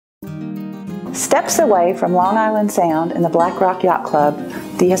Steps away from Long Island Sound and the Black Rock Yacht Club,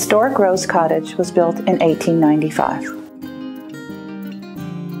 the historic Rose Cottage was built in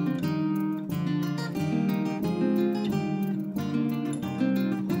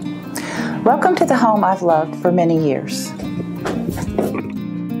 1895. Welcome to the home I've loved for many years.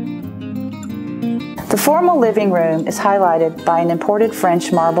 The formal living room is highlighted by an imported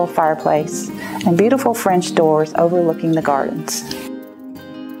French marble fireplace and beautiful French doors overlooking the gardens.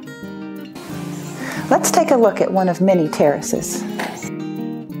 Let's take a look at one of many terraces.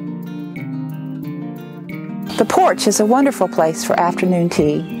 The porch is a wonderful place for afternoon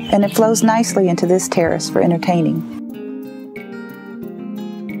tea, and it flows nicely into this terrace for entertaining.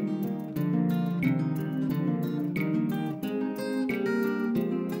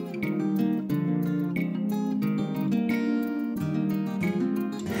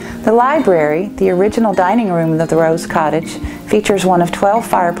 The library, the original dining room of the Rose Cottage, features one of 12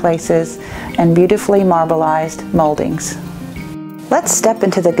 fireplaces and beautifully marbleized moldings. Let's step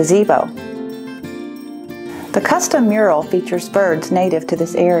into the gazebo. The custom mural features birds native to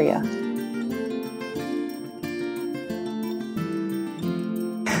this area.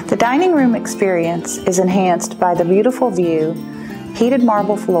 The dining room experience is enhanced by the beautiful view, heated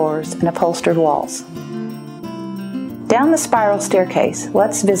marble floors, and upholstered walls. Down the spiral staircase,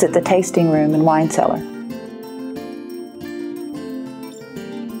 let's visit the tasting room and wine cellar.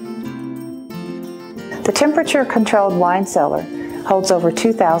 The temperature-controlled wine cellar holds over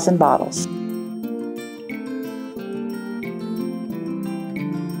 2,000 bottles.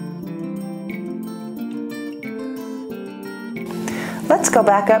 Let's go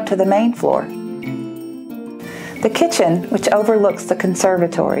back up to the main floor. The kitchen, which overlooks the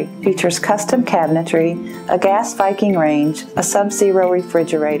conservatory, features custom cabinetry, a gas Viking range, a sub-zero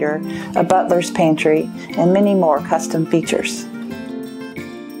refrigerator, a butler's pantry, and many more custom features.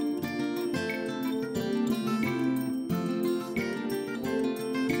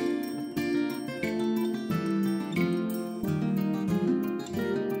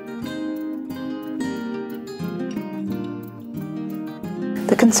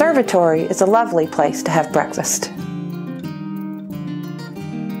 The conservatory is a lovely place to have breakfast.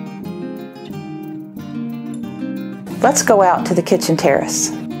 Let's go out to the kitchen terrace.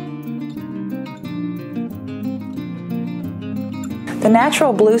 The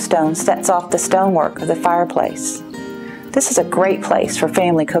natural bluestone sets off the stonework of the fireplace. This is a great place for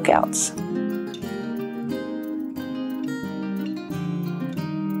family cookouts.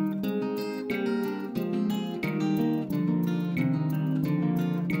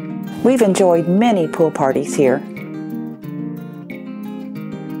 We've enjoyed many pool parties here.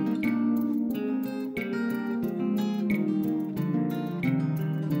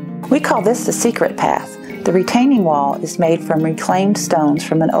 We call this the secret path. The retaining wall is made from reclaimed stones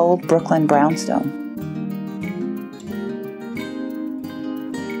from an old Brooklyn brownstone.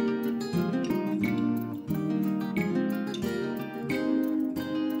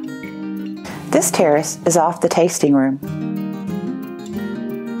 This terrace is off the tasting room.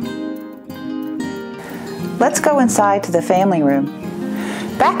 Let's go inside to the family room.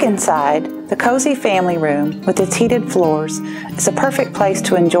 Back inside, the cozy family room with its heated floors is a perfect place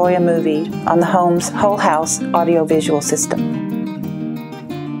to enjoy a movie on the home's whole house audiovisual system.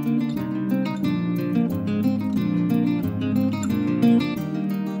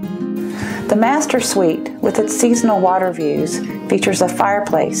 The master suite with its seasonal water views features a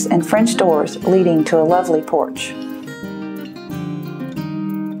fireplace and French doors leading to a lovely porch.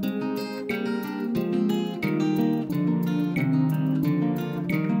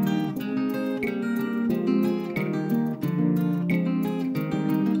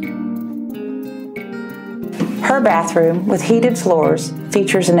 Her bathroom, with heated floors,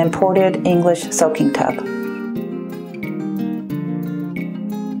 features an imported English soaking tub.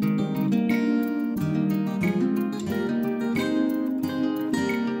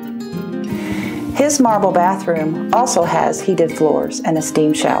 His marble bathroom also has heated floors and a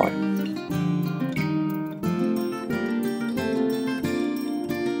steam shower.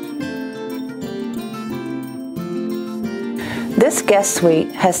 This guest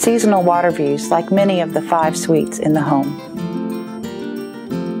suite has seasonal water views like many of the 5 suites in the home.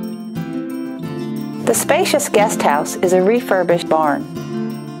 The spacious guest house is a refurbished barn.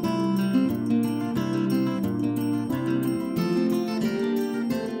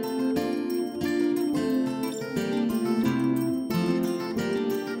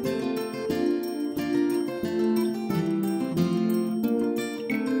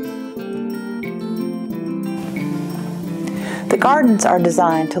 The gardens are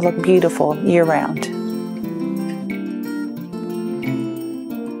designed to look beautiful year-round.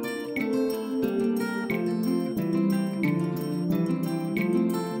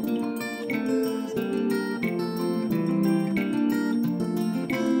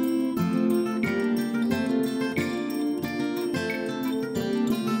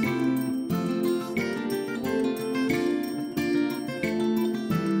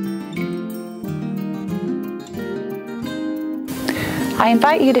 I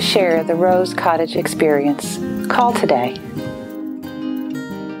invite you to share the Rose Cottage experience. Call today.